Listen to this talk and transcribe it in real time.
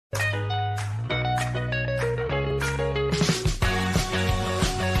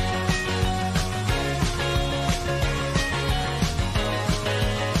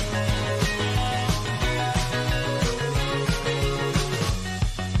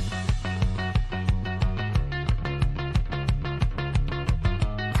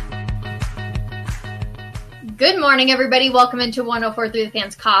Good morning, everybody. Welcome into 104.3 The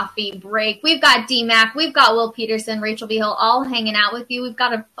Fans Coffee Break. We've got D-Mac, we've got Will Peterson, Rachel B. Hill, all hanging out with you. We've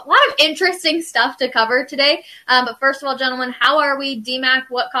got a lot of interesting stuff to cover today. But first of all, gentlemen, how are we?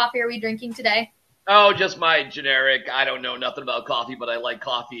 D-Mac, what coffee are we drinking today? Oh, just my generic, I don't know nothing about coffee, but I like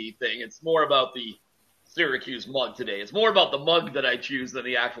coffee thing. It's more about the Syracuse mug today. It's more about the mug that I choose than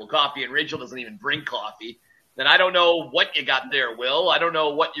the actual coffee, and Rachel doesn't even drink coffee. Then I don't know what you got there, Will. I don't know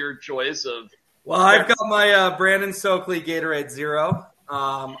what your choice of... Well, I've got my Brandon Stokely Gatorade Zero.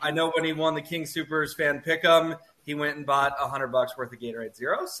 I know when he won the King Soopers fan pick'em, he went and bought $100 worth of Gatorade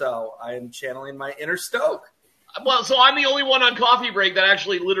Zero. So I am channeling my inner Stoke. Well, so I'm the only one on Coffee Break that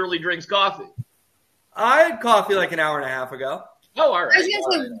actually literally drinks coffee. I had coffee like an hour and a half ago. Oh, all right. I was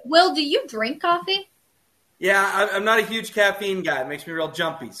going to say, Will, do you drink coffee? Yeah, I'm not a huge caffeine guy. It makes me real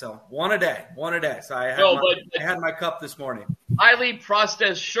jumpy. So one a day. So I had my cup this morning. Highly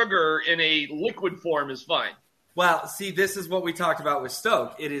processed sugar in a liquid form is fine. Well, see, this is what we talked about with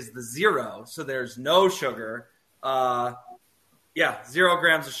Stoke. It is the zero, so there's no sugar. 0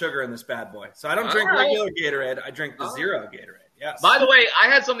 grams of sugar in this bad boy. So I don't drink regular Gatorade. I drink the zero Gatorade. Yes. By the way, I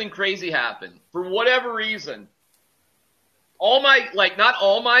had something crazy happen. For whatever reason,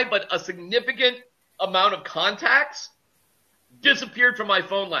 but a significant amount of contacts disappeared from my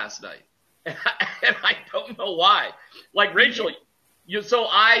phone last night. And I don't know why. Like, Rachel, so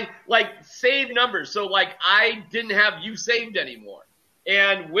I, saved numbers. So, I didn't have you saved anymore.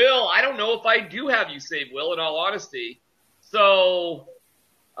 And Will, I don't know if I do have you saved, Will, in all honesty. So,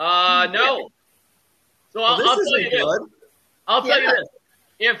 no. So I'll tell you this. I'll tell you this.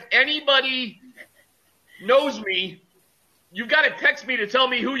 If anybody knows me, you've got to text me to tell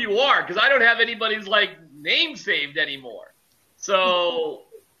me who you are, because I don't have anybody's, name saved anymore. So...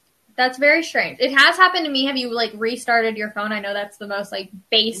 That's very strange. It has happened to me. Have you, restarted your phone? I know that's the most,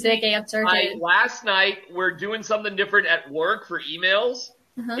 basic answer. Last night, we're doing something different at work for emails,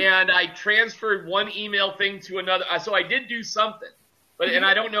 and I transferred one email thing to another. So I did do something, and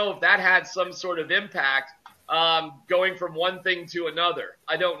I don't know if that had some sort of impact going from one thing to another.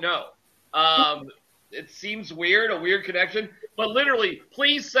 I don't know. It seems weird, a weird connection. But literally,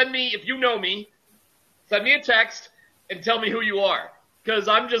 please send me, if you know me, send me a text and tell me who you are. Because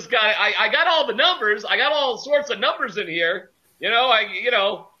I got all the numbers. I got all sorts of numbers in here. Look at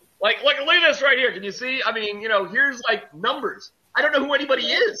this right here. Can you see? I mean, here's numbers. I don't know who anybody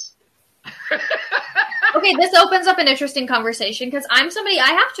is. Okay, this opens up an interesting conversation because I'm somebody,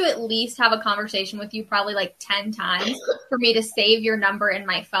 I have to at least have a conversation with you probably 10 times for me to save your number in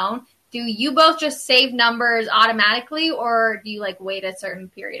my phone. Do you both just save numbers automatically, or do you wait a certain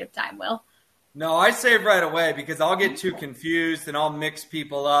period of time, Will? No, I save right away because I'll get too confused and I'll mix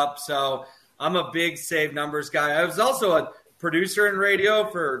people up. So I'm a big save numbers guy. I was also a producer in radio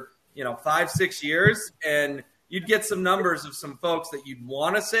for 5-6 years, and you'd get some numbers of some folks that you'd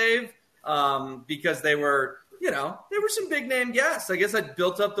want to save because they were some big name guests. I guess I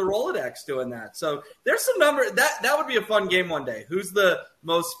built up the Rolodex doing that. So there's some number that would be a fun game one day. Who's the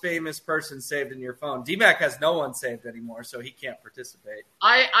most famous person saved in your phone? D-Mac has no one saved anymore, so he can't participate.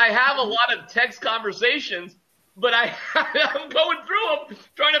 I have a lot of text conversations, but I'm going through them,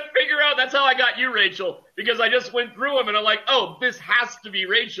 trying to figure out. That's how I got you, Rachel, because I just went through them and I'm like, oh, this has to be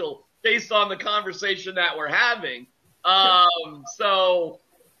Rachel based on the conversation that we're having.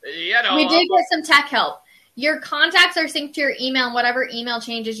 We did get some tech help. Your contacts are synced to your email, and whatever email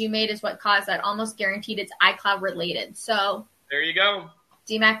changes you made is what caused that. Almost guaranteed it's iCloud related. So there you go.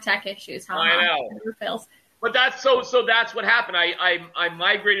 D-Mac tech issues. I know. Never fails. But that's so that's what happened. I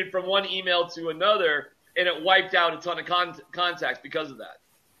migrated from one email to another, and it wiped out a ton of contacts because of that.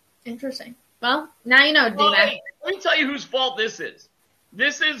 Interesting. Well, now you know, D-Mac. Hey, let me tell you whose fault this is.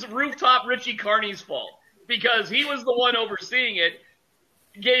 This is Rooftop Richie Carney's fault, because he was the one overseeing it.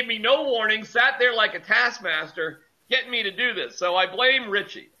 Gave me no warning, sat there like a taskmaster, getting me to do this. So I blame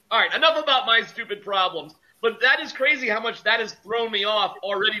Richie. All right, enough about my stupid problems. But that is crazy how much that has thrown me off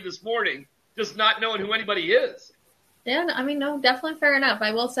already this morning, just not knowing who anybody is. Yeah, I mean, no, definitely fair enough.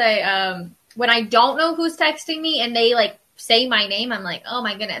 I will say, when I don't know who's texting me and they, say my name, I'm like, oh,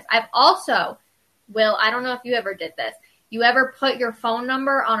 my goodness. I've also, Will, I don't know if you ever did this. You ever put your phone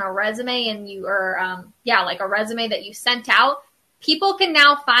number on a resume and a resume that you sent out? People can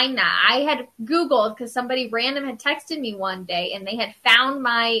now find that. I had Googled because somebody random had texted me one day and they had found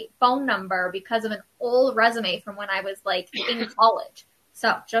my phone number because of an old resume from when I was in college.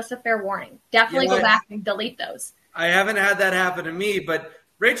 So just a fair warning. Definitely go back and delete those. I haven't had that happen to me, but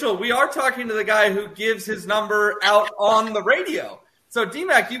Rachel, we are talking to the guy who gives his number out on the radio. So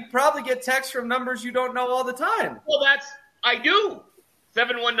D-Mac, you probably get texts from numbers you don't know all the time. Well, I do.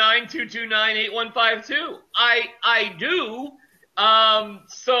 719-229-8152. I do.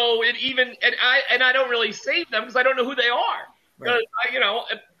 So it even, and I don't really save them because I don't know who they are. Because,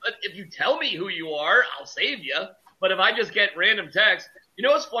 if you tell me who you are, I'll save you. But if I just get random texts, you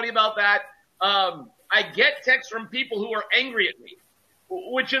know what's funny about that? I get texts from people who are angry at me,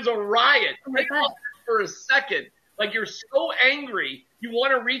 which is a riot. Think about that for a second. Like, you're so angry, you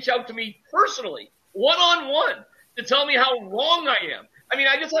want to reach out to me personally, one-on-one, to tell me how wrong I am. I mean,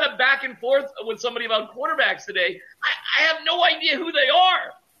 I just had a back and forth with somebody about quarterbacks today. I have no idea who they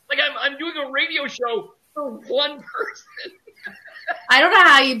are. Like, I'm doing a radio show for one person. I don't know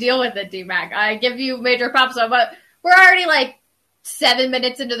how you deal with it, D-Mac. I give you major props, but we're already like 7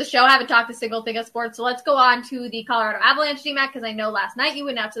 minutes into the show. I haven't talked a single thing of sports, so let's go on to the Colorado Avalanche, D-Mac, because I know last night you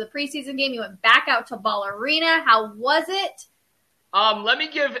went out to the preseason game. You went back out to Ball Arena. How was it? Let me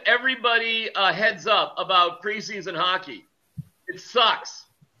give everybody a heads up about preseason hockey. It sucks.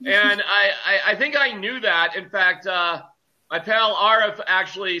 And I think I knew that. In fact, my pal Arif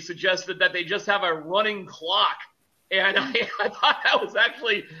actually suggested that they just have a running clock. And I thought that was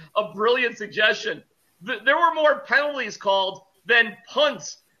actually a brilliant suggestion. There were more penalties called than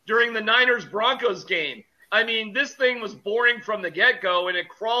punts during the Niners-Broncos game. I mean, this thing was boring from the get-go, and it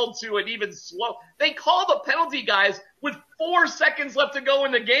crawled to an even slow. They called the penalty, guys, with 4 seconds left to go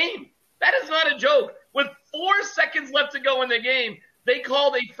in the game. That is not a joke. With 4 seconds left to go in the game, they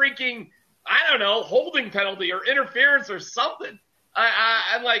called a freaking, I don't know, holding penalty or interference or something.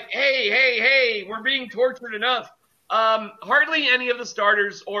 I'm like, hey, we're being tortured enough. Hardly any of the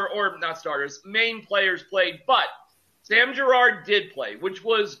starters or not starters, main players played, but Sam Girard did play, which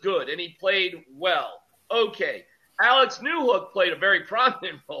was good, and he played well. Okay. Alex Newhook played a very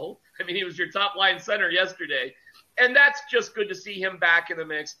prominent role. I mean, he was your top line center yesterday, and that's just good to see him back in the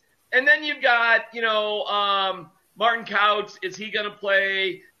mix. And then you've got, Martin Kaut, is he going to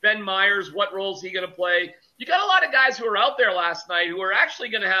play? Ben Myers, what role is he going to play? You got a lot of guys who were out there last night who are actually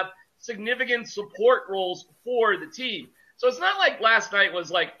going to have significant support roles for the team. So it's not like last night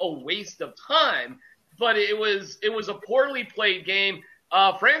was like a waste of time, but it was a poorly played game.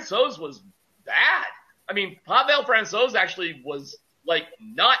 Francouz was bad. I mean, Pavel Francouz actually was like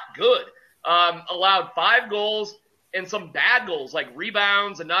not good. Allowed 5 goals and some bad goals, like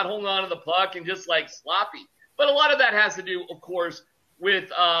rebounds and not holding on to the puck and just like sloppy. But a lot of that has to do, of course,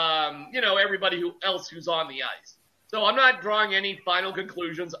 with everybody else who's on the ice. So I'm not drawing any final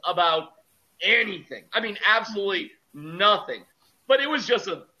conclusions about anything. I mean, absolutely nothing. But it was just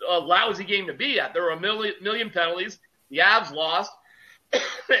a lousy game to be at. There were a million penalties. The Avs lost.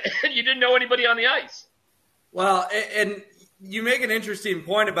 And you didn't know anybody on the ice. Well, and you make an interesting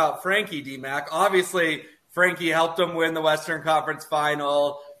point about Frankie, D-Mac. Obviously, Frankie helped them win the Western Conference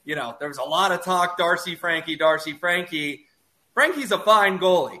Final. You know, there was a lot of talk, Darcy Frankie. Frankie's a fine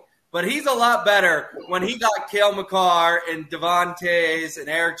goalie. But he's a lot better when he got Cale Makar and Devon Toews and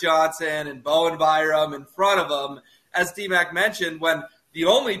Eric Johnson and Bowen Byram in front of him. As D-Mac mentioned, when the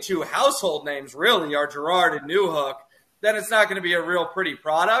only 2 household names really are Girard and Newhook, then it's not going to be a real pretty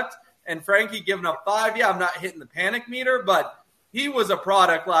product. And Frankie giving up 5, I'm not hitting the panic meter, but he was a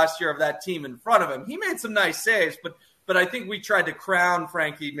product last year of that team in front of him. He made some nice saves, but I think we tried to crown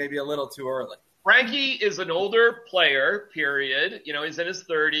Frankie maybe a little too early. Frankie is an older player, period. You know, he's in his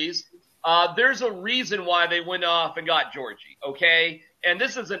 30s. There's a reason why they went off and got Georgie, okay? And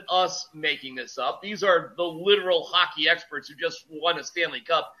this isn't us making this up. These are the literal hockey experts who just won a Stanley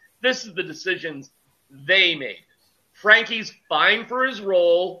Cup. This is the decisions they made. Frankie's fine for his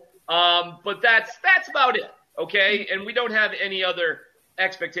role, but that's about it, okay? And we don't have any other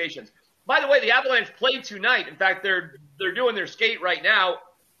expectations. By the way, the Avalanche play tonight. In fact, they're doing their skate right now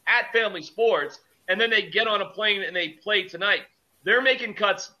at Family Sports, and then they get on a plane and they play tonight. They're making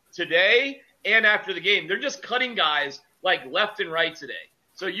cuts today and after the game. They're just cutting guys like left and right today.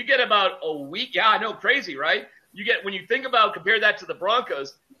 So you get about a week. Yeah, I know, crazy, right? You get, when you think about, compare that to the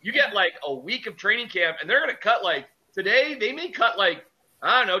Broncos, you get like a week of training camp, and they're going to cut like, today they may cut like,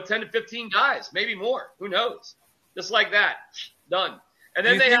 I don't know, 10 to 15 guys, maybe more. Who knows? Just like that. Done. And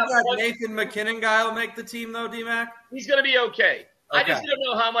then Do you think that Nathan McKinnon guy will make the team, though, D-Mac? He's going to be okay. I just don't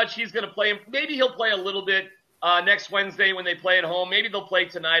know how much he's going to play. Maybe he'll play a little bit next Wednesday when they play at home. Maybe they'll play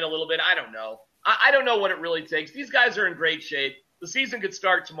tonight a little bit. I don't know. I don't know what it really takes. These guys are in great shape. The season could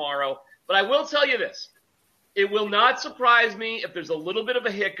start tomorrow. But I will tell you this. It will not surprise me if there's a little bit of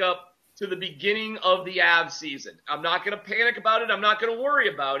a hiccup to the beginning of the Avs season. I'm not going to panic about it. I'm not going to worry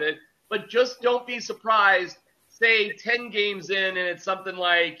about it. But just don't be surprised, say, 10 games in, and it's something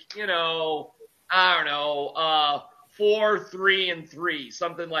like, 4-3-3,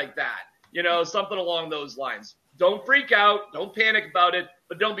 something like that. Something along those lines. Don't freak out. Don't panic about it,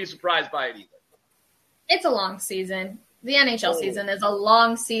 but don't be surprised by it either. It's a long season. The NHL season is a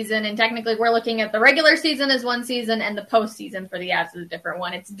long season, and technically we're looking at the regular season as one season and the postseason for the Avs is a different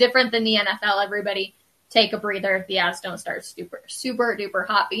one. It's different than the NFL. Everybody take a breather if the Avs don't start super duper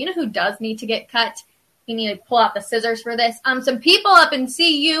hot. But you know who does need to get cut? You need to pull out the scissors for this. Some people up in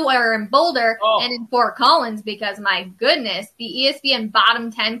CU or in Boulder and in Fort Collins, because my goodness, the ESPN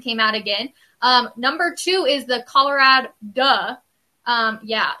bottom 10 came out again. Number 2 is the Colorado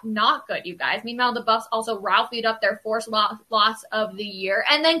not good, you guys. Meanwhile, the Buffs also rallied up their fourth loss of the year.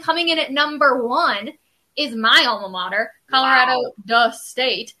 And then coming in at number 1 is my alma mater, Colorado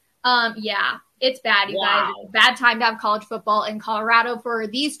State. It's bad, you guys. It's a bad time to have college football in Colorado for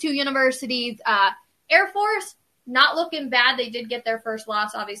these two universities. Air Force, not looking bad. They did get their first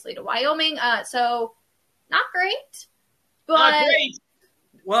loss, obviously, to Wyoming. So not great. But not great.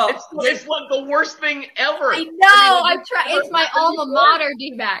 Well, it's like the worst thing ever. I know. I'm trying. It's my alma mater,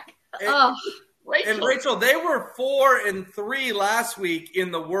 D-back. And Rachel, they were 4-3 last week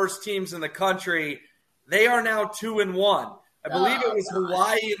in the worst teams in the country. They are now 2-1. I believe it was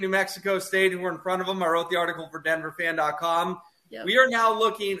Hawaii and New Mexico State who were in front of them. I wrote the article for DenverFan.com. Yep. We are now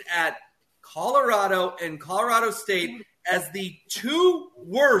looking at Colorado and Colorado State as the 2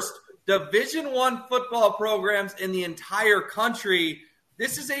 worst Division I football programs in the entire country.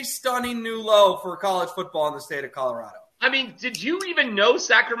 This is a stunning new low for college football in the state of Colorado. I mean, did you even know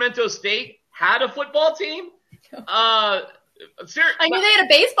Sacramento State had a football team? I knew they had a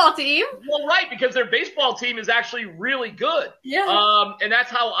baseball team. Well, right, because their baseball team is actually really good. Yeah. And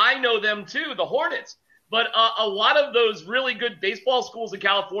that's how I know them too, the Hornets. But a lot of those really good baseball schools in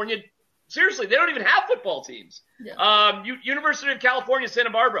California, seriously, they don't even have football teams. Yeah. University of California,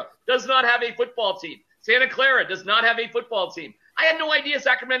 Santa Barbara does not have a football team. Santa Clara does not have a football team. I had no idea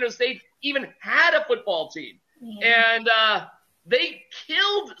Sacramento State even had a football team. Yeah. And they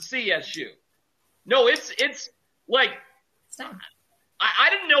killed CSU. No, it's like – I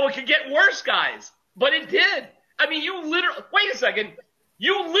didn't know it could get worse, guys, but it did. I mean, wait a second.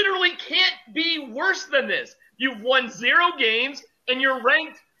 You literally can't be worse than this. You've won 0 games and you're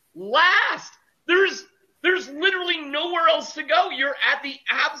ranked last. There's literally nowhere else to go. You're at the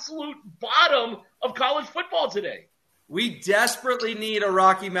absolute bottom of college football today. We desperately need a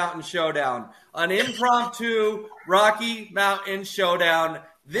Rocky Mountain Showdown, an impromptu Rocky Mountain Showdown.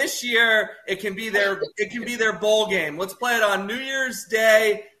 This year, it can be their bowl game. Let's play it on New Year's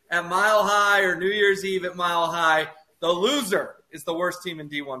Day at Mile High or New Year's Eve at Mile High. The loser is the worst team in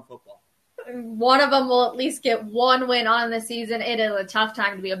D1 football. One of them will at least get 1 win on the season. It is a tough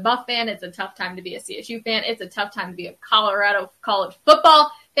time to be a Buff fan. It's a tough time to be a CSU fan. It's a tough time to be a Colorado college football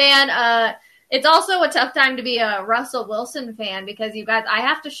fan. It's also a tough time to be a Russell Wilson fan because, you guys, I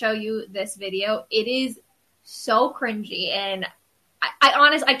have to show you this video. It is so cringy, and I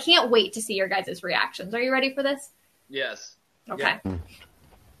honestly, I can't wait to see your guys' reactions. Are you ready for this? Yes. Okay. Yeah.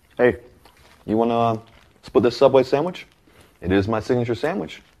 Hey, you want to split this Subway sandwich? It is my signature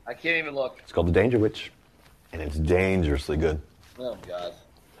sandwich. I can't even look. It's called the Danger Witch, and it's dangerously good. Oh, God.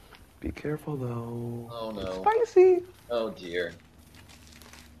 Be careful, though. Oh, no. Spicy. Oh, dear.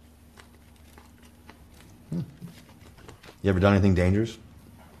 You ever done anything dangerous?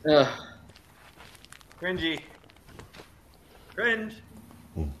 Cringy. Cringe.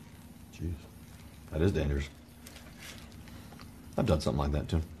 Oh, jeez. That is dangerous. I've done something like that,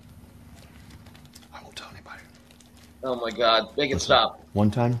 too. I won't tell anybody. Oh, my God. Make it stop.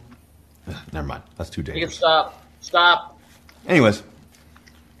 One time? Never mind. That's too dangerous. Make it stop. Stop. Anyways,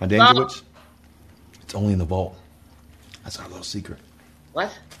 my Danger Witch, it's only in the vault. That's our little secret.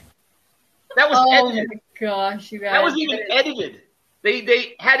 What? That was edited. Oh, my gosh, you guys. That was even edited.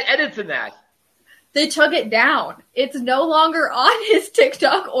 They had edits in that. They took it down. It's no longer on his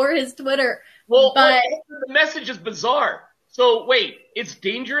TikTok or his Twitter. Well, the message is bizarre. So, wait, it's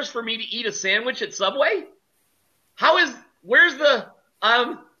dangerous for me to eat a sandwich at Subway? Where's the,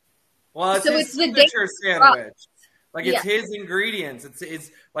 Well, it's so his signature sandwich. Like, it's his ingredients.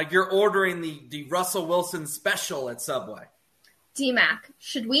 It's like you're ordering the Russell Wilson special at Subway. D-Mac,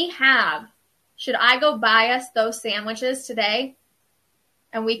 should I go buy us those sandwiches today?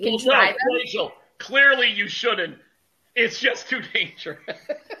 And we can try them? Rachel, clearly you shouldn't. It's just too dangerous.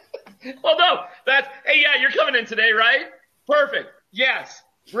 Well, no, hey, yeah, you're coming in today, right? Perfect. Yes.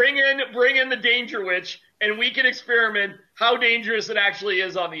 Bring in the Danger Witch, and we can experiment how dangerous it actually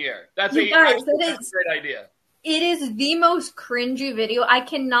is on the air. That's a great idea. It is the most cringy video. I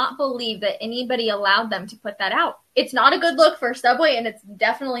cannot believe that anybody allowed them to put that out. It's not a good look for Subway, and it's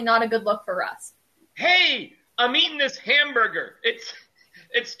definitely not a good look for us. Hey, I'm eating this hamburger.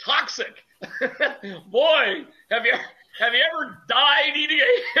 It's toxic. Boy, have you ever died eating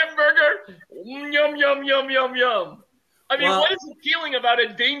a hamburger? Yum, yum, yum, yum, yum. I mean, what is appealing about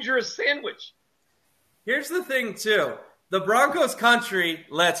a dangerous sandwich? Here's the thing, too. The Broncos country,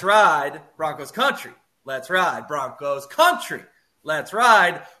 let's ride. Broncos country, let's ride. Broncos country, let's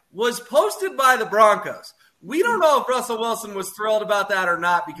ride, was posted by the Broncos. We don't know if Russell Wilson was thrilled about that or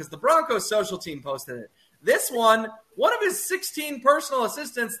not because the Broncos social team posted it. This one of his 16 personal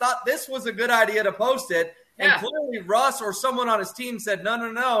assistants thought this was a good idea to post it. And clearly Russ or someone on his team said,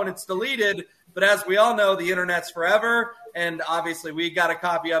 no, and it's deleted. But as we all know, the internet's forever. And obviously we got a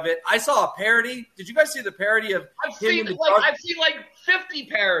copy of it. I saw a parody. Did you guys see the parody of I've seen like 50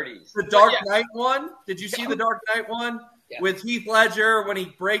 parodies. The Dark Knight one? Did you see the Dark Knight one? Yeah. With Heath Ledger when he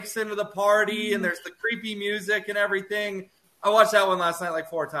breaks into the party and there's the creepy music and everything. I watched that one last night like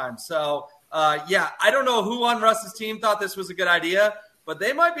 4 times. So, I don't know who on Russ's team thought this was a good idea, but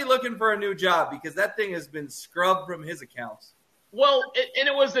they might be looking for a new job because that thing has been scrubbed from his accounts. Well, and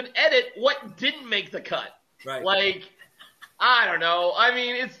it was an edit. What didn't make the cut? Right. Like, I don't know. I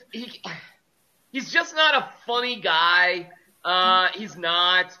mean, he's just not a funny guy. He's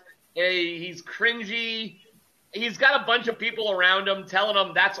not. He's cringy. He's got a bunch of people around him telling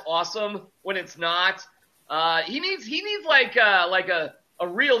him that's awesome when it's not. He needs like a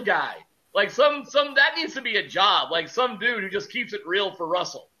real guy. Like some that needs to be a job. Like some dude who just keeps it real for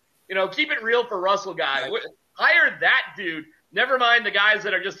Russell. Keep it real for Russell guy. Right. Hire that dude. Never mind the guys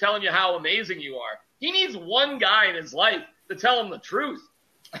that are just telling you how amazing you are. He needs one guy in his life to tell him the truth.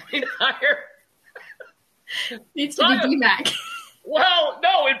 I mean, needs to be D-Mac. Well,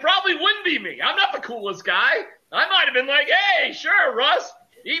 no, it probably wouldn't be me. I'm not the coolest guy. I might have been like, hey, sure, Russ,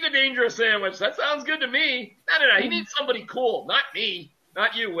 eat a dangerous sandwich. That sounds good to me. No. He needs somebody cool, not me.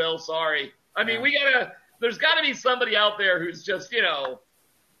 Not you, Will. Sorry. I mean, there's got to be somebody out there who's just,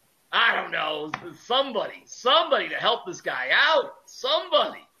 I don't know, somebody to help this guy out.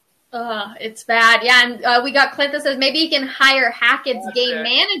 Somebody. It's bad. Yeah, and we got Clint that says maybe he can hire Hackett's game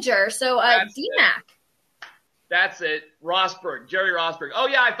manager. So, D-Mac. That's it. Rosberg, Jerry Rosberg. Oh,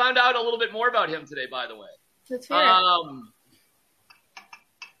 yeah, I found out a little bit more about him today, by the way. Let's hear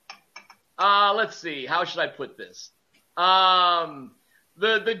it. Let's see. How should I put this?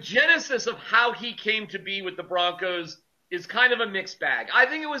 The genesis of how he came to be with the Broncos is kind of a mixed bag. I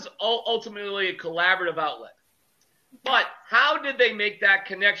think it was ultimately a collaborative outlet. But how did they make that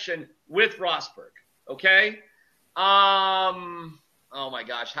connection with Rosberg? Okay? Oh my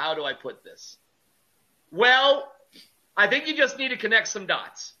gosh, how do I put this? Well, I think you just need to connect some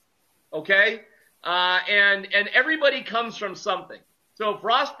dots. Okay? And everybody comes from something. So if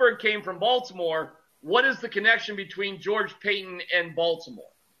Rosberg came from Baltimore, what is the connection between George Paton and Baltimore?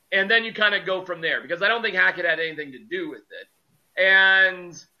 And then you kind of go from there, because I don't think Hackett had anything to do with it.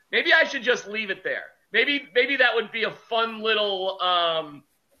 And maybe I should just leave it there. Maybe that would be a fun little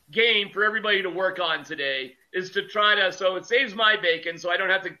game for everybody to work on today, is to try to, so it saves my bacon so I don't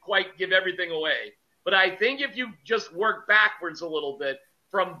have to quite give everything away. But I think if you just work backwards a little bit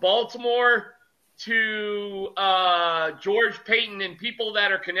from Baltimore to George Paton and people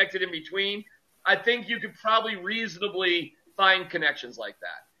that are connected in between, I think you could probably reasonably find connections like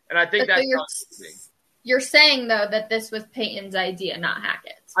that. And I think that's you're saying, though, that this was Payton's idea, not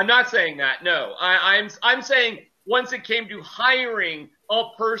Hackett's. I'm not saying that, no. I'm saying once it came to hiring a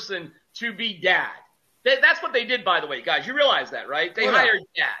person to be dad. That's what they did, by the way, guys. You realize that, right? They hired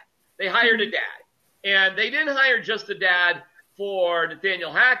dad. They hired a dad. And they didn't hire just a dad for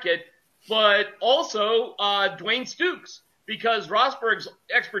Nathaniel Hackett, but also Dwayne Stukes, because Rosberg's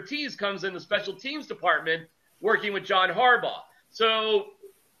expertise comes in the special teams department working with John Harbaugh. So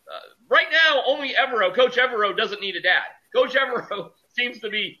right now, only Coach Evero doesn't need a dad. Coach Evero seems to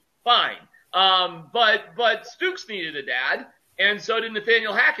be fine. But Stukes needed a dad, and so did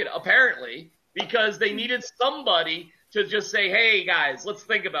Nathaniel Hackett, apparently, because they needed somebody to just say, hey, guys, let's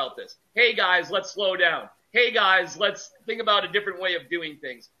think about this. Hey, guys, let's slow down. Hey, guys, let's think about a different way of doing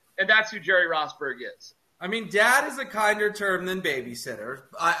things. And that's who Jerry Rosberg is. I mean, dad is a kinder term than babysitter.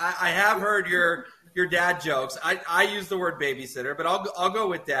 I have heard your dad jokes. I use the word babysitter, but I'll go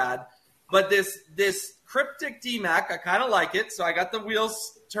with dad. But this cryptic D-Mac, I kind of like it, so I got the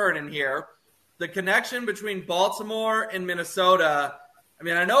wheels turning here. The connection between Baltimore and Minnesota. I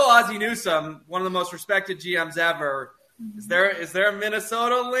mean, I know Ozzie Newsome, one of the most respected GMs ever. Is there a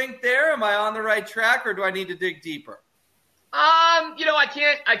Minnesota link there? Am I on the right track, or do I need to dig deeper?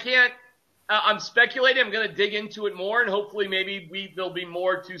 I can't. I'm speculating. I'm going to dig into it more, and hopefully maybe there'll be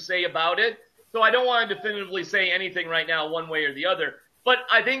more to say about it. So I don't want to definitively say anything right now one way or the other. But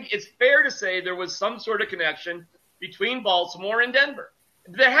I think it's fair to say there was some sort of connection between Baltimore and Denver.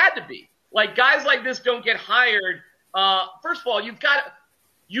 There had to be. Like, guys like this don't get hired. First of all, you've got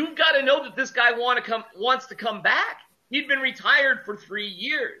to know that this guy wants to come back. He'd been retired for 3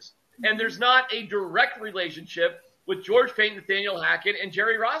 years, and there's not a direct relationship with George Paton, Nathaniel Hackett, and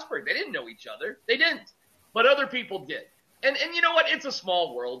Jerry Rosburg. They didn't know each other. They didn't. But other people did. And you know what? It's a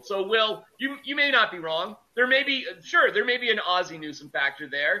small world. So, Will, you may not be wrong. There may be an Ozzie Newsome factor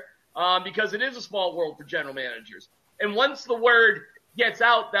there because it is a small world for general managers. And once the word gets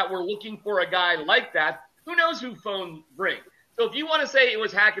out that we're looking for a guy like that, who knows who phone ring? So if you want to say it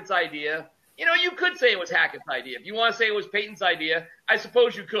was Hackett's idea, you could say it was Hackett's idea. If you want to say it was Payton's idea, I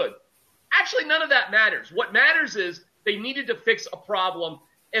suppose you could. Actually, none of that matters. What matters is they needed to fix a problem,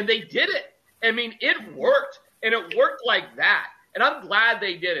 and they did it. I mean, it worked, and it worked like that. And I'm glad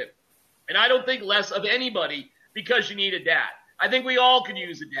they did it. And I don't think less of anybody because you need a dad. I think we all could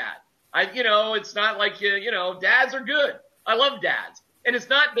use a dad. It's not like, dads are good. I love dads. And it's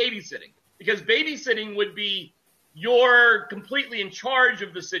not babysitting, because babysitting would be you're completely in charge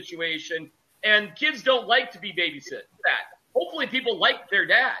of the situation, and kids don't like to be babysit. Hopefully people like their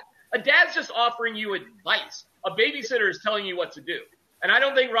dad. A dad's just offering you advice. A babysitter is telling you what to do. And I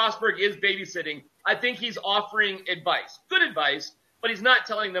don't think Rosburg is babysitting. I think he's offering advice. Good advice, but he's not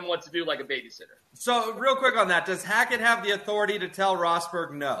telling them what to do like a babysitter. So real quick on that, does Hackett have the authority to tell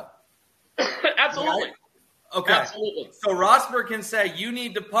Rosburg no? Absolutely. Right? Okay. Absolutely. So Rosburg can say, you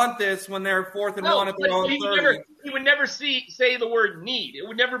need to punt this when they're 4th and 1 at their own 30. He would never say the word need. It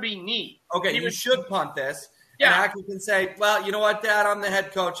would never be need. Okay, you should punt this. Yeah. And Hackett can say, well, you know what, Dad, I'm the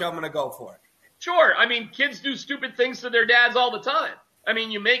head coach. I'm going to go for it. Sure. I mean, kids do stupid things to their dads all the time. I mean,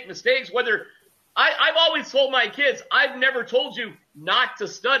 you make mistakes. I've always told my kids, I've never told you not to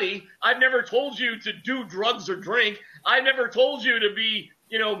study. I've never told you to do drugs or drink. I've never told you to be,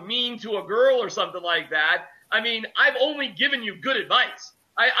 mean to a girl or something like that. I mean, I've only given you good advice.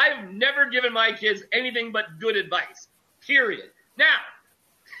 I've never given my kids anything but good advice, period. Now,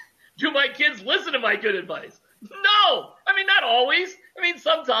 do my kids listen to my good advice? No. I mean, not always. I mean,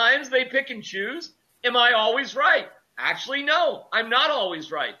 sometimes they pick and choose. Am I always right? Actually, no, I'm not always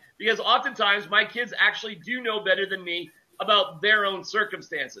right, because oftentimes my kids actually do know better than me about their own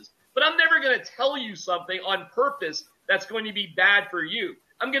circumstances. But I'm never going to tell you something on purpose that's going to be bad for you.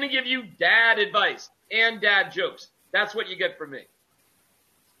 I'm going to give you dad advice and dad jokes. That's what you get from me.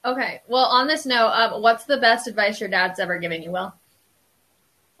 Okay. Well, on this note, what's the best advice your dad's ever given you, Will?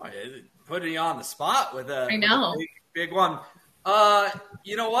 Putting you on the spot with I know. Big one.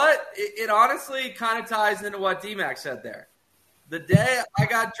 You know what? It honestly kind of ties into what D-Mac said there. The day I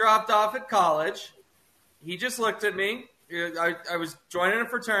got dropped off at college, he just looked at me. I was joining a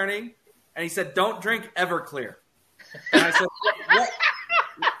fraternity, and he said, "Don't drink Everclear." And I said,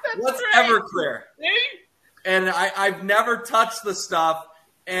 "What's Everclear?" And I've never touched the stuff.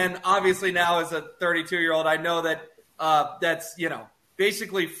 And obviously now as a 32-year-old, I know that that's,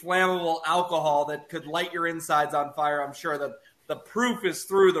 basically flammable alcohol that could light your insides on fire. I'm sure that the proof is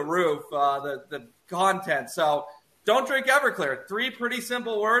through the roof, the content. So don't drink Everclear. 3 pretty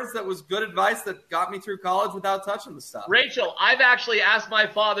simple words that was good advice that got me through college without touching the stuff. Rachel, I've actually asked my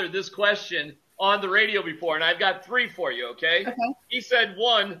father this question on the radio before, and I've got 3 for you, okay? He said,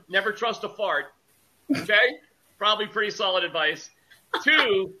 1, never trust a fart. Okay? Probably pretty solid advice.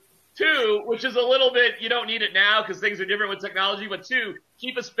 2, which is a little bit, you don't need it now because things are different with technology, but 2,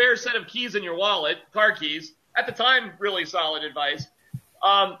 keep a spare set of keys in your wallet, car keys. At the time, really solid advice.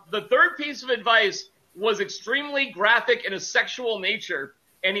 The 3rd piece of advice was extremely graphic in a sexual nature,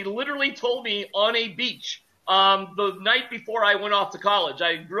 and he literally told me on a beach the night before I went off to college.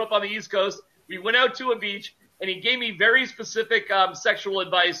 I grew up on the East Coast. We went out to a beach, and he gave me very specific sexual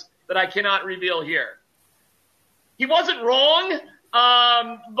advice that I cannot reveal here. He wasn't wrong,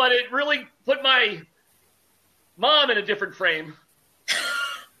 but it really put my mom in a different frame.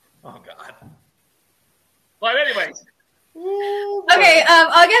 Oh, God. But anyways. Okay,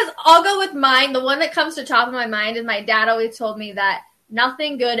 I guess I'll go with mine. The one that comes to top of my mind is my dad always told me that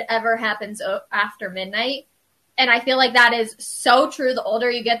nothing good ever happens after midnight. And I feel like that is so true. The older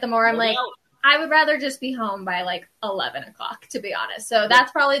you get, the more I'm like, I would rather just be home by like 11 o'clock, to be honest. So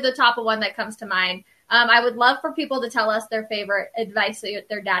that's probably the top of one that comes to mind. I would love for people to tell us their favorite advice that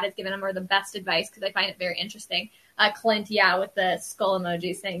their dad has given them, or the best advice, because I find it very interesting. Clint, with the skull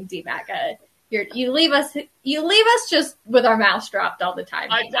emoji saying, D-Mac, you leave us just with our mouths dropped all the time.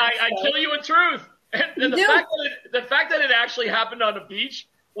 I tell you a truth. And the fact that it actually happened on a beach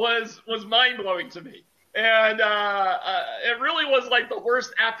was mind-blowing to me. And it really was like the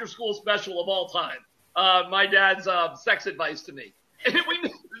worst after-school special of all time. My dad's sex advice to me. And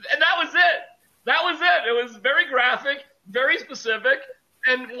that was it. That was it. It was very graphic, very specific.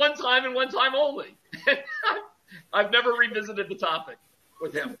 and one time and one time only. I've never revisited the topic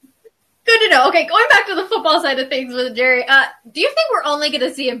with him. Good to know. Okay, going back to the football side of things with Jerry, do you think we're only going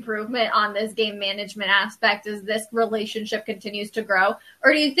to see improvement on this game management aspect as this relationship continues to grow?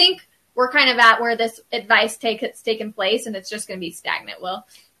 Or do you think we're kind of at where this advice has taken place and it's just going to be stagnant, Will?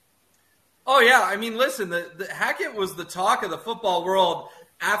 Oh, yeah. I mean, listen, the Hackett was the talk of the football world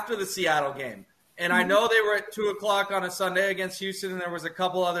after the Seattle game. And I know they were at 2 o'clock on a Sunday against Houston, and there was a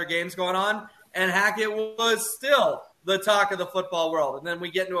couple other games going on, and Hackett was still the talk of the football world. And then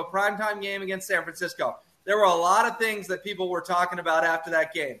we get into a primetime game against San Francisco. There were a lot of things that people were talking about after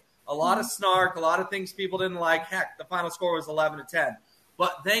that game. A lot of snark, a lot of things people didn't like. Heck, the final score was 11-10.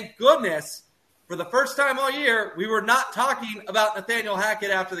 But thank goodness, for the first time all year, we were not talking about Nathaniel Hackett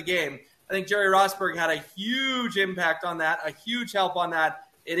after the game. I think Jerry Rosburg had a huge impact on that, a huge help on that.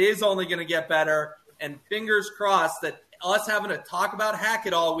 It is only going to get better, and fingers crossed that us having to talk about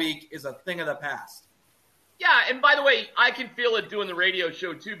Hackett all week is a thing of the past. Yeah, and by the way, I can feel it doing the radio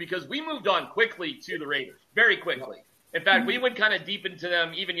show too, because we moved on quickly to the Raiders, very quickly. In fact, we went kind of deep into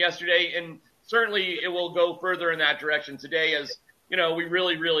them even yesterday, and certainly it will go further in that direction today as, you know, we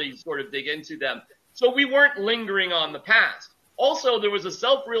really, really sort of dig into them. So we weren't lingering on the past. Also, there was a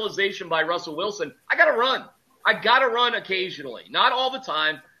self-realization by Russell Wilson. I got to run. I got to run occasionally. Not all the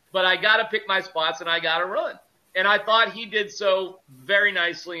time, but I got to pick my spots and I got to run. And I thought he did so very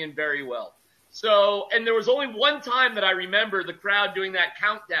nicely and very well. So, and there was only one time that I remember the crowd doing that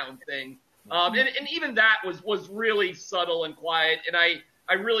countdown thing. And even that was really subtle and quiet. And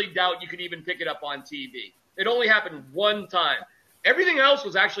I really doubt you could even pick it up on TV. It only happened one time. Everything else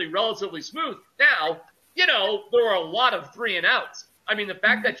was actually relatively smooth. Now, you know, there were a lot of 3-and-outs. I mean, the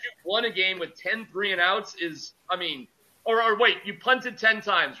fact that you won a game with 10 3-and-outs is, I mean, or wait, you punted 10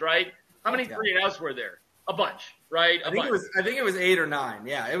 times, right? How many 3-and-outs were there? A bunch, right? I think it was 8 or 9.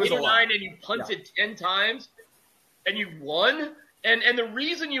 Yeah, it was 8 or a lot. 9, and you punted 10 times, and you won. And the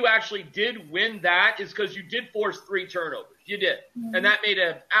reason you actually did win that is because you did force 3 turnovers. You did, and that made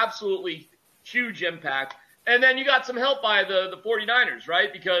an absolutely huge impact. And then you got some help by the 49ers,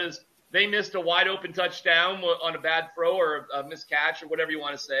 right? Because they missed a wide-open touchdown on a bad throw or a miscatch or whatever you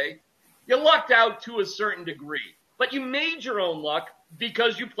want to say. You lucked out to a certain degree. But you made your own luck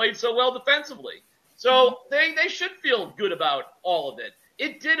because you played so well defensively. So they should feel good about all of it.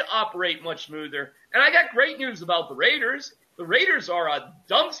 It did operate much smoother. And I got great news about the Raiders. The Raiders are a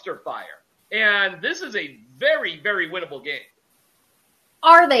dumpster fire. And this is a very, very winnable game.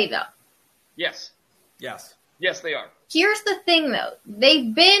 Are they, though? Yes. Yes. Yes, they are. Here's the thing, though.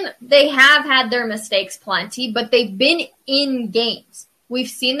 They have had their mistakes plenty, but they've been in games. We've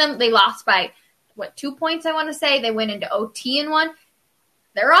seen them. They lost by, 2 points, I want to say. They went into OT and won.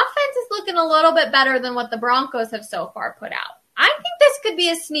 Their offense is looking a little bit better than what the Broncos have so far put out. I think this could be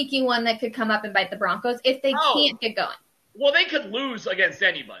a sneaky one that could come up and bite the Broncos if they can't get going. Well, they could lose against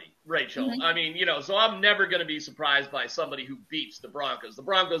anybody, Rachel. I mean, you know, so I'm never going to be surprised by somebody who beats the Broncos. The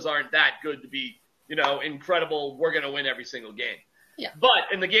Broncos aren't that good to be, you know, incredible, we're going to win every single game. Yeah.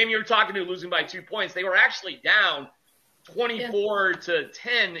 But in the game you were talking to, losing by 2 points, they were actually down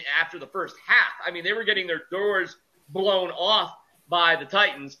 24-10 after the first half. I mean, they were getting their doors blown off by the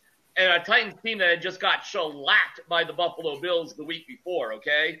Titans, and a Titans team that had just got shellacked by the Buffalo Bills the week before,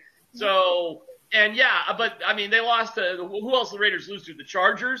 okay? So, and yeah, but, I mean, they lost to, who else the Raiders lose to? The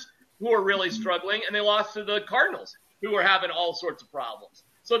Chargers, who are really struggling, and they lost to the Cardinals, who are having all sorts of problems.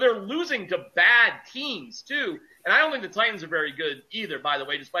 So they're losing to bad teams, too. And I don't think the Titans are very good either, by the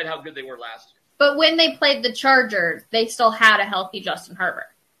way, despite how good they were last year. But when they played the Chargers, they still had a healthy Justin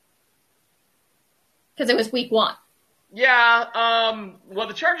Herbert. Because it was week 1. Yeah, well,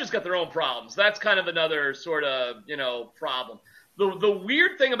 the Chargers got their own problems. That's kind of another sort of, you know, problem. The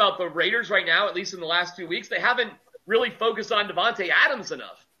weird thing about the Raiders right now, at least in the last 2 weeks, they haven't really focused on Devontae Adams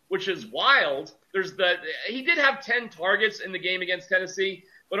enough, which is wild. He did have 10 targets in the game against Tennessee,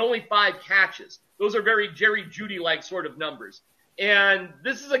 but only 5 catches. Those are very Jerry Jeudy-like sort of numbers. And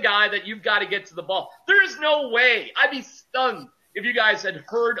this is a guy that you've got to get to the ball. There is no way. I'd be stunned if you guys had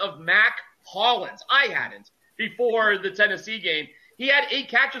heard of Mac Hollins. I hadn't before the Tennessee game. He had 8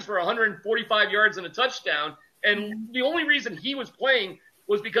 catches for 145 yards and a touchdown. And the only reason he was playing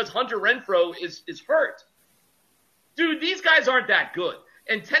was because Hunter Renfrow is hurt. Dude, these guys aren't that good.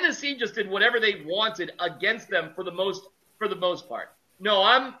 And Tennessee just did whatever they wanted against them for the most part. No,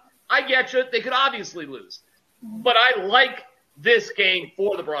 I get you. They could obviously lose. But I like this game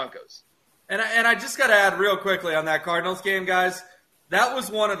for the Broncos. And I just got to add real quickly on that Cardinals game, guys. That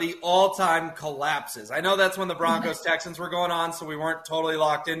was one of the all-time collapses. I know that's when the Broncos-Texans were going on, so we weren't totally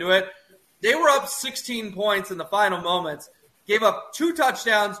locked into it. They were up 16 points in the final moments, gave up 2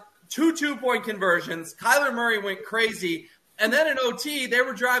 touchdowns, 2 2-point conversions. Kyler Murray went crazy. And then in OT, they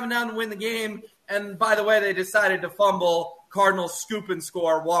were driving down to win the game. And by the way, they decided to fumble. Cardinals scoop and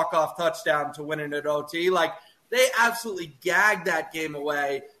score, walk-off touchdown to win it at OT. Like, they absolutely gagged that game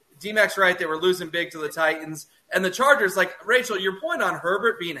away. D-Mac's right. They were losing big to the Titans. And the Chargers, like, Rachel, your point on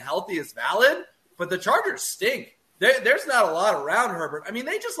Herbert being healthy is valid, but the Chargers stink. There's not a lot around Herbert. I mean,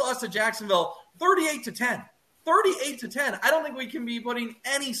 they just lost to Jacksonville 38-10. 38-10. I don't think we can be putting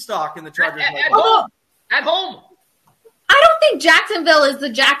any stock in the Chargers. At home. At home. I don't think Jacksonville is the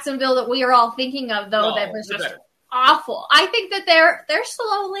Jacksonville that we are all thinking of, though, that was just awful. I think that they're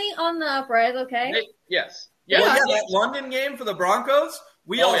slowly on the uprise, okay? Yes. Well, that London game for the Broncos,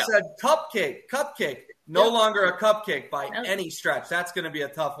 we all said cupcake. No longer a cupcake by any stretch. That's going to be a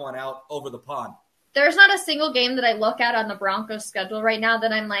tough one out over the pond. There's not a single game that I look at on the Broncos schedule right now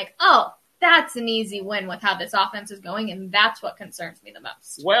that I'm like, oh, that's an easy win with how this offense is going, and that's what concerns me the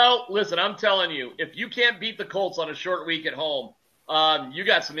most. Well, listen, I'm telling you, if you can't beat the Colts on a short week at home, you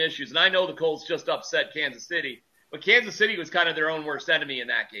got some issues. And I know the Colts just upset Kansas City, but Kansas City was kind of their own worst enemy in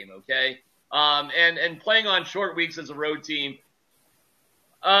that game, okay? And playing on short weeks as a road team,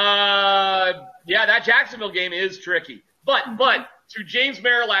 that Jacksonville game is tricky. But to James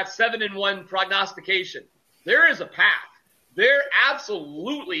Marilat's 7-1 prognostication, there is a path. There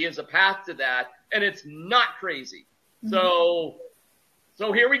absolutely is a path to that, and it's not crazy. So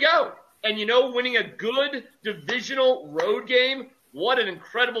here we go. And, winning a good divisional road game, what an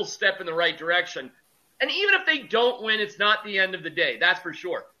incredible step in the right direction. And even if they don't win, it's not the end of the day. That's for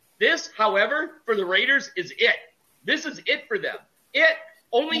sure. This, however, for the Raiders is it. This is it for them.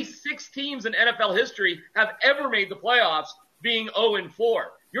 Only 6 teams in NFL history have ever made the playoffs being 0-4.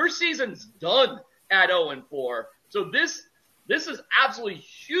 Your season's done at 0-4. So this is absolutely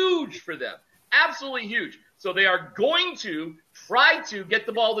huge for them. Absolutely huge. So they are going to try to get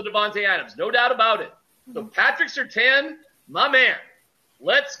the ball to Davante Adams. No doubt about it. So Patrick Surtain, my man,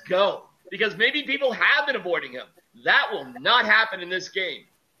 let's go. Because maybe people have been avoiding him. That will not happen in this game.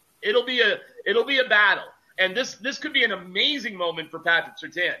 It'll be a battle. And this could be an amazing moment for Patrick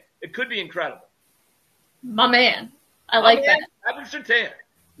Surtain. It could be incredible. My man. I like that. Patrick Surtain.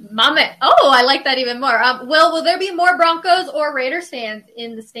 My man. Oh, I like that even more. Will there be more Broncos or Raiders fans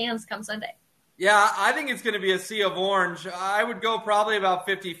in the stands come Sunday? Yeah, I think it's going to be a sea of orange. I would go probably about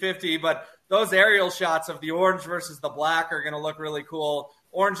 50-50, but those aerial shots of the orange versus the black are going to look really cool.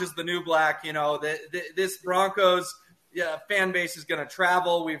 Orange is the new black. This Broncos fan base is going to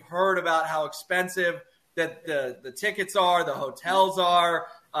travel. We've heard about how expensive that the tickets are, the hotels are.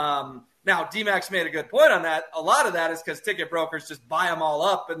 Now, D-Max made a good point on that. A lot of that is because ticket brokers just buy them all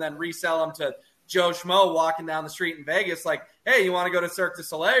up and then resell them to Joe Schmo walking down the street in Vegas like, hey, you want to go to Cirque du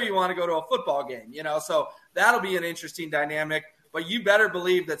Soleil or you want to go to a football game? So that'll be an interesting dynamic. But you better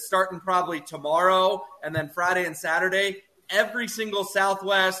believe that starting probably tomorrow and then Friday and Saturday, every single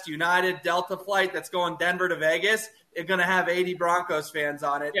Southwest, United, Delta flight that's going Denver to Vegas is going to have 80 Broncos fans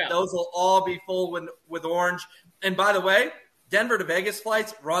on it. Yeah. Those will all be full with orange. And by the way, Denver to Vegas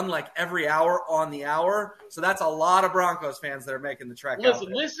flights run like every hour on the hour. So that's a lot of Broncos fans that are making the trek.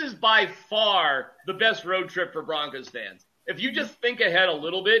 Listen, this is by far the best road trip for Broncos fans. If you just think ahead a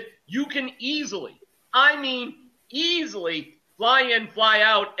little bit, you can easily fly in, fly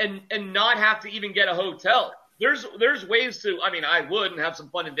out, and not have to even get a hotel. There's ways to, I would and have some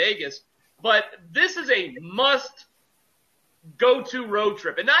fun in Vegas, but this is a must go-to road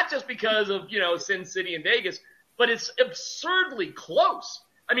trip. And not just because of, Sin City and Vegas, but it's absurdly close.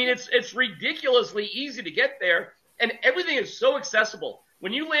 It's ridiculously easy to get there, and everything is so accessible.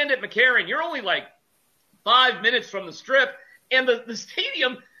 When you land at McCarran, you're only like 5 minutes from the Strip, and the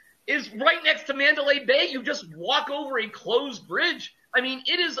stadium is right next to Mandalay Bay. You just walk over a closed bridge.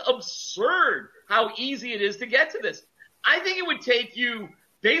 It is absurd how easy it is to get to this. I think it would take you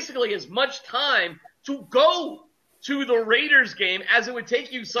basically as much time to go to the Raiders game as it would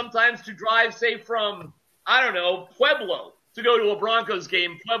take you sometimes to drive, say, from Pueblo to go to a Broncos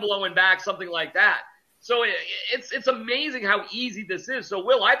game, Pueblo and back, something like that. So it's amazing how easy this is. So,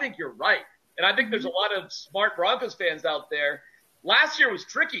 Will, I think you're right. And I think there's a lot of smart Broncos fans out there. Last year was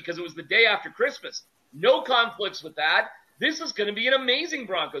tricky because it was the day after Christmas. No conflicts with that. This is going to be an amazing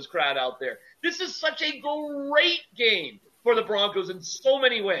Broncos crowd out there. This is such a great game for the Broncos in so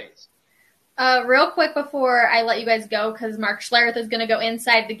many ways. Real quick before I let you guys go, because Mark Schlereth is going to go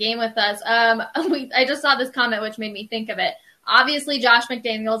inside the game with us. I just saw this comment, which made me think of it. Obviously, Josh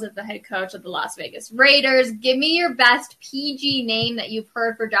McDaniels is the head coach of the Las Vegas Raiders. Give me your best PG name that you've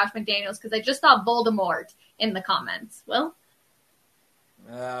heard for Josh McDaniels, because I just saw Voldemort in the comments. Will?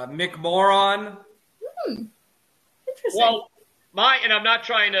 McMoron. Interesting. Well, And I'm not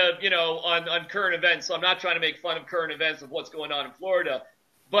trying to, on current events, so I'm not trying to make fun of current events of what's going on in Florida.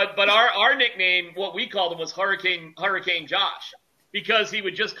 But our nickname, what we called him, was Hurricane Josh, because he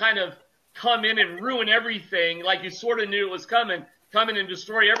would just kind of come in and ruin everything, like you sort of knew it was coming, come in and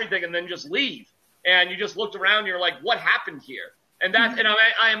destroy everything and then just leave. And you just looked around and you're like, what happened here? And that's, and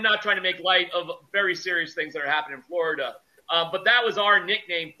I am not trying to make light of very serious things that are happening in Florida. But that was our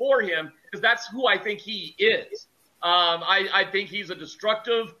nickname for him, because that's who I think he is. I think he's a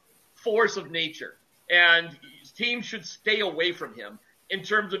destructive force of nature, and teams should stay away from him in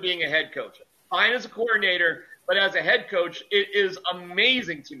terms of being a head coach. Fine as a coordinator, but as a head coach, it is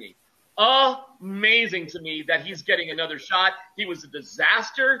amazing to me that he's getting another shot. He was a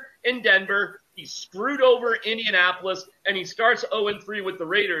disaster in Denver. He screwed over Indianapolis, and he starts 0-3 with the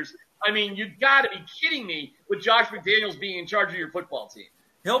Raiders. I mean, you got to be kidding me with Josh McDaniels being in charge of your football team.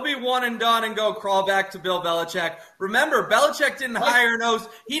 He'll be one and done and go crawl back to Bill Belichick. Remember, Belichick didn't hire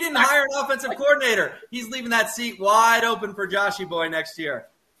he didn't hire an offensive coordinator. He's leaving that seat wide open for Joshy Boy next year.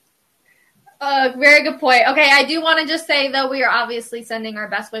 Very good point. Okay, I do want to just say, though, we are obviously sending our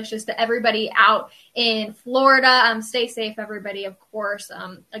best wishes to everybody out in Florida. Stay safe, everybody, of course.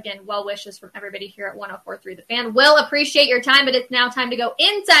 Again, well wishes from everybody here at 104.3 The Fan. We'll appreciate your time, but it's now time to go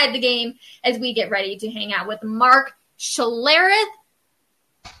inside the game as we get ready to hang out with Mark Schlereth.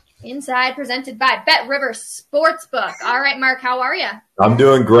 Inside, presented by Bet River Sportsbook. All right, Mark, how are you? I'm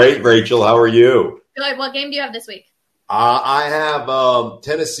doing great, Rachel. How are you? Good. What game do you have this week? I have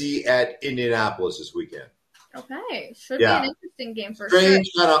Tennessee at Indianapolis this weekend. Okay. Should be an interesting game for Strange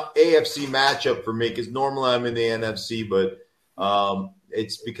kind of AFC matchup for me, because normally I'm in the NFC, but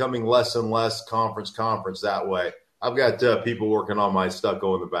it's becoming less and less conference that way. I've got people working on my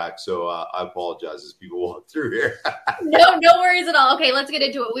stucco in the back, so I apologize as people walk through here. No worries at all. Okay, let's get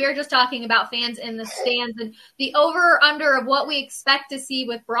into it. We are just talking about fans in the stands and the over-under of what we expect to see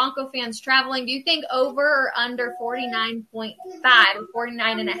with Bronco fans traveling. Do you think over or under 49.5 or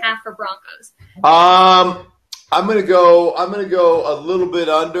 49.5 for Broncos? I'm gonna go a little bit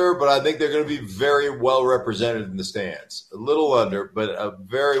under, but I think they're gonna be very well represented in the stands. A little under, but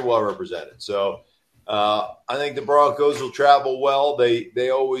very well represented. So I think the Broncos will travel well.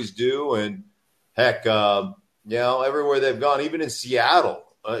 They always do, and heck, everywhere they've gone, even in Seattle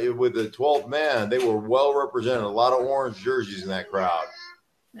with the 12th man, they were well represented. A lot of orange jerseys in that crowd.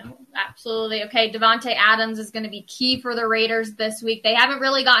 No, absolutely. Okay, Davante Adams is going to be key for the Raiders this week. They haven't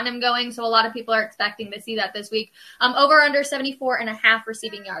really gotten him going, so a lot of people are expecting to see that this week. Over under 74.5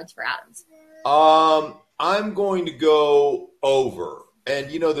 receiving yards for Adams. I'm going to go over.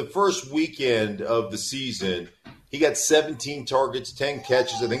 And, the first weekend of the season, he got 17 targets, 10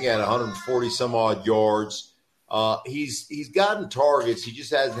 catches. I think he had 140-some-odd yards. He's gotten targets. He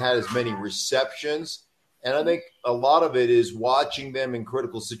just hasn't had as many receptions. And I think a lot of it is watching them in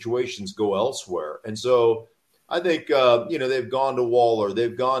critical situations go elsewhere. And so I think, they've gone to Waller.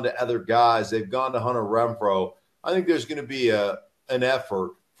 They've gone to other guys. They've gone to Hunter Renfrow. I think there's going to be an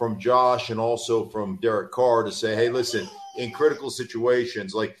effort from Josh and also from Derek Carr to say, hey, listen, in critical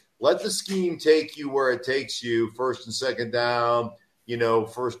situations, like let the scheme take you where it takes you, first and second down,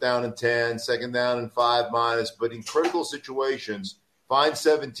 first down and 10, second down and 5-. But in critical situations, find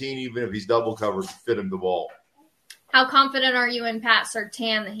 17, even if he's double covered, to fit him the ball. How confident are you in Pat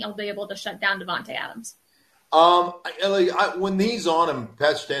Surtain that he'll be able to shut down Davante Adams? When he's on him,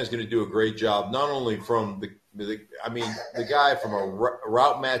 Pat Surtain is going to do a great job, not only from the guy from a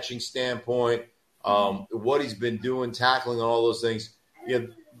route matching standpoint, what he's been doing, tackling and all those things,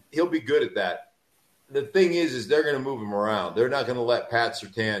 he'll be good at that. The thing is they're going to move him around. They're not going to let Pat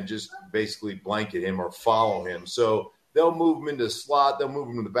Surtain just basically blanket him or follow him. So they'll move him into the slot. They'll move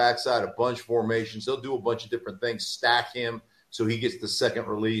him to the backside, a bunch of formations. They'll do a bunch of different things, stack him so he gets the second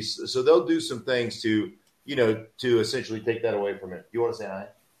release. So they'll do some things to essentially take that away from him. You want to say hi?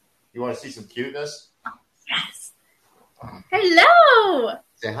 You want to see some cuteness? Yes. Hello.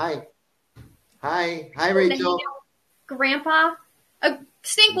 Say hi. Hi, Rachel. Grandpa.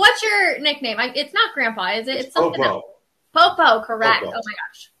 Stink, what's your nickname? It's not Grandpa, is it? It's something Popo. else. Popo, correct. Popo. Oh, my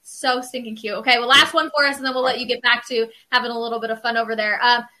gosh. So stinking cute. Okay, well, last one for us, and then we'll let you get back to having a little bit of fun over there.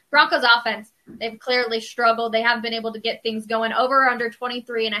 Broncos offense, they've clearly struggled. They haven't been able to get things going. Over or under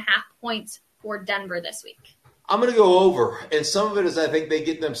 23.5 points for Denver this week. I'm going to go over, and some of it is I think they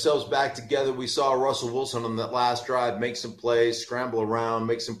get themselves back together. We saw Russell Wilson on that last drive make some plays, scramble around,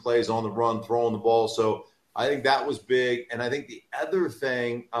 make some plays on the run, throwing the ball. So I think that was big. And I think the other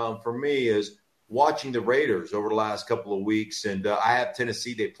thing for me is watching the Raiders over the last couple of weeks. And I have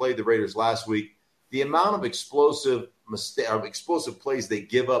Tennessee. They played the Raiders last week. The amount of explosive plays they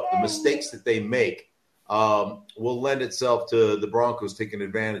give up, the mistakes that they make, will lend itself to the Broncos taking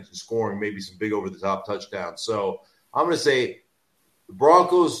advantage and scoring maybe some big over-the-top touchdowns. So I'm going to say the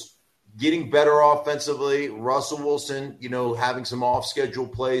Broncos getting better offensively, Russell Wilson, having some off-schedule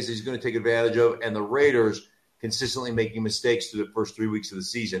plays he's going to take advantage of, and the Raiders consistently making mistakes through the first 3 weeks of the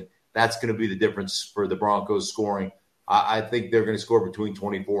season. That's going to be the difference for the Broncos scoring. I think they're going to score between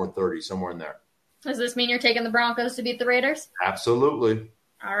 24 and 30, somewhere in there. Does this mean you're taking the Broncos to beat the Raiders? Absolutely.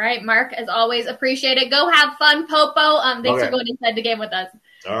 All right, Mark, as always, appreciate it. Go have fun, Popo. Thanks for going inside the game with us.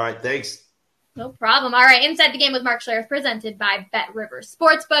 All right, thanks. No problem. All right, Inside the Game with Mark Schler is presented by Bet Rivers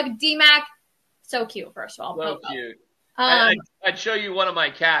Sportsbook. D-Mac, so cute, first of all. So Popo. cute. I'd show you one of my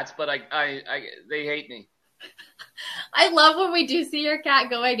cats, but they hate me. I love when we do see your cat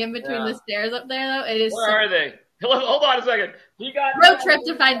going in between the stairs up there, though. It is Where are they? Hold on a second. Road trip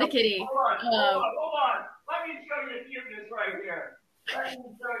to find the kitty. Hold on. Let me show you cuteness right here. Let me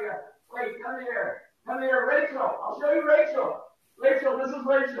show you. Wait, come here. Come here, Rachel. I'll show you Rachel. Rachel, this is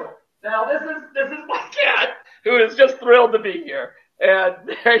Rachel. Now, this is my cat, who is just thrilled to be here. And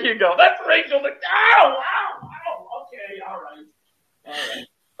there you go. That's Rachel. Ow! Okay, all right.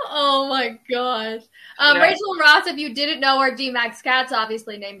 Oh, my gosh. Rachel and Ross, if you didn't know, are D-Mac's cats,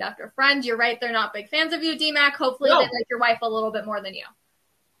 obviously named after friends. You're right. They're not big fans of you, D-Mac. Hopefully they like your wife a little bit more than you.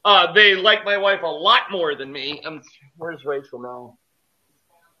 They like my wife a lot more than me. Where's Rachel now?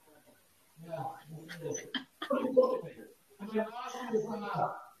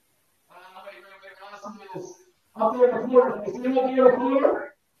 Up there in the corner. You see him up here in the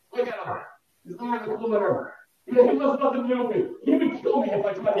corner? Look at him. He's not in the corner. He does nothing to me. He would kill me if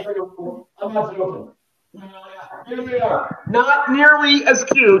I tried to bring him forward. I'm not joking. Here we are. Not nearly as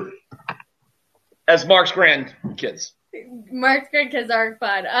cute as Mark's grandkids. Mark's grandkids are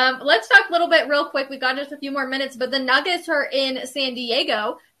fun. Let's talk a little bit real quick. We've got just a few more minutes, but the Nuggets are in San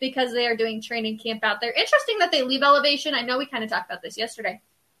Diego because they are doing training camp out there. Interesting that they leave Elevation. I know we kind of talked about this yesterday.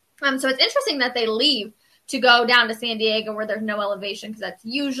 So it's interesting that they leave to go down to San Diego where there's no elevation, because that's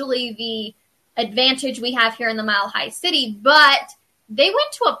usually the advantage we have here in the Mile High City. But they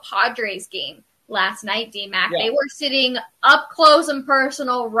went to a Padres game last night, D-Mac. Yeah. They were sitting up close and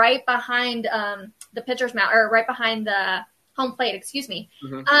personal right behind the pitcher's mound, or right behind the home plate, excuse me.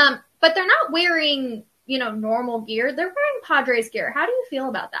 Mm-hmm. But they're not wearing, normal gear. They're wearing Padres gear. How do you feel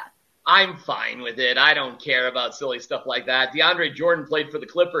about that? I'm fine with it. I don't care about silly stuff like that. DeAndre Jordan played for the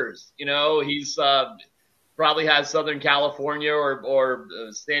Clippers. He's probably has Southern California or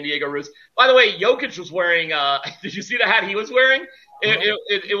San Diego roots. By the way, Jokic was wearing did you see the hat he was wearing?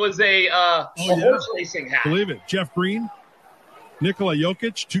 It was a horse racing hat. Believe it. Jeff Green, Nikola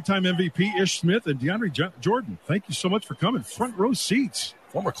Jokic, two-time MVP, Ish Smith, and DeAndre Jordan. Thank you so much for coming. Front row seats.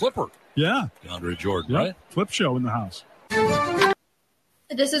 Former Clipper. Yeah. DeAndre Jordan, right? Flip show in the house.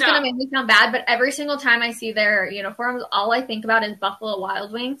 This is going to make me sound bad, but every single time I see their uniforms, all I think about is Buffalo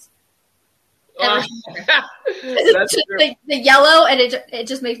Wild Wings. That's the yellow, and it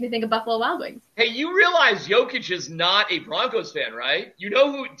just makes me think of Buffalo Wild Wings. Hey, you realize Jokic is not a Broncos fan, right? Do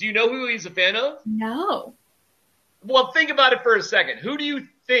you know who he's a fan of? No. Well, think about it for a second. Who do you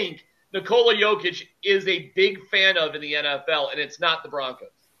think Nikola Jokic is a big fan of in the NFL, and it's not the Broncos?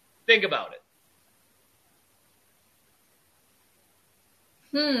 Think about it.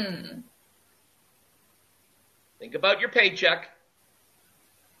 Think about your paycheck.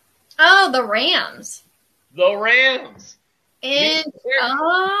 Oh, the Rams. The Rams. And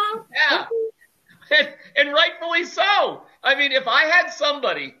yeah. And rightfully so. I mean, if I had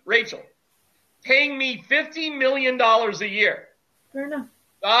somebody, Rachel, paying me $50 million a year, fair enough.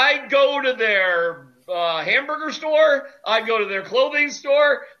 I'd go to their hamburger store. I'd go to their clothing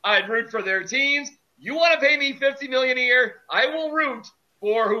store. I'd root for their teams. You want to pay me $50 million a year? I will root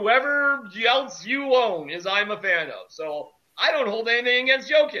for whoever else you own I'm a fan of. So I don't hold anything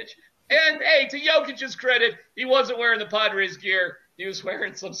against Jokic. And, hey, to Jokic's credit, he wasn't wearing the Padres gear. He was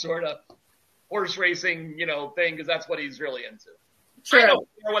wearing some sort of horse racing, thing, because that's what he's really into. True. I don't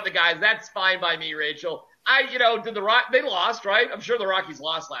care what the guys. That's fine by me, Rachel. They lost, right? I'm sure the Rockies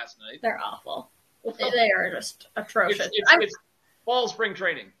lost last night. They're awful. They are just atrocious. It's fall spring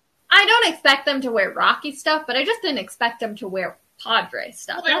training. I don't expect them to wear Rocky stuff, but I just didn't expect them to wear Padres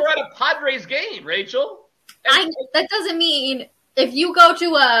stuff. Well, they were at a Padres game, Rachel. That doesn't mean if you go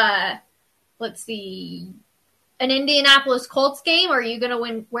to an Indianapolis Colts game, are you going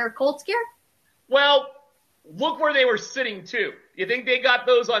to wear Colts gear? Well, look where they were sitting, too. You think they got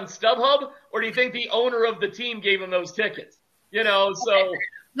those on StubHub, or do you think the owner of the team gave them those tickets?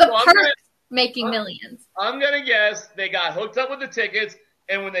 Making millions. I'm going to guess they got hooked up with the tickets,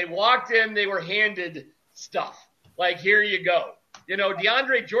 and when they walked in, they were handed stuff. Like, here you go.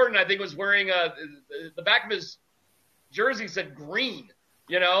 DeAndre Jordan, I think, was wearing the back of his jersey said green.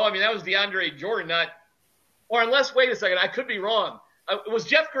 That was DeAndre Jordan, or unless, wait a second, I could be wrong. Was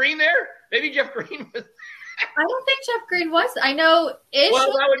Jeff Green there? Maybe Jeff Green was. I don't think Jeff Green was. I know Ish.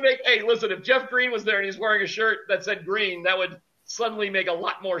 Well, that would make. Hey, listen, if Jeff Green was there and he's wearing a shirt that said green, that would suddenly make a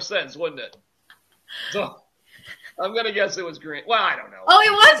lot more sense, wouldn't it? So I'm gonna guess it was green. Well, I don't know. Oh,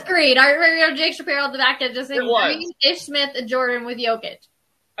 it was green. I remember Jake Shapiro at the back end just saying green, Ish Smith, and Jordan with Jokic.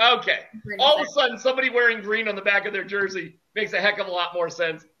 Okay. All of a sudden, somebody wearing green on the back of their jersey makes a heck of a lot more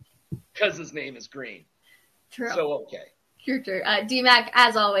sense because his name is Green. True. So, okay. True. D-Mac,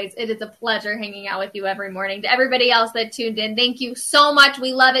 as always, it is a pleasure hanging out with you every morning. To everybody else that tuned in, thank you so much.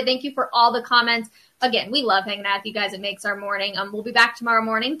 We love it. Thank you for all the comments. Again, we love hanging out with you guys. It makes our morning. We'll be back tomorrow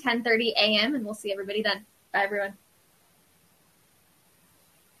morning, 10:30 a.m., and we'll see everybody then. Bye, everyone.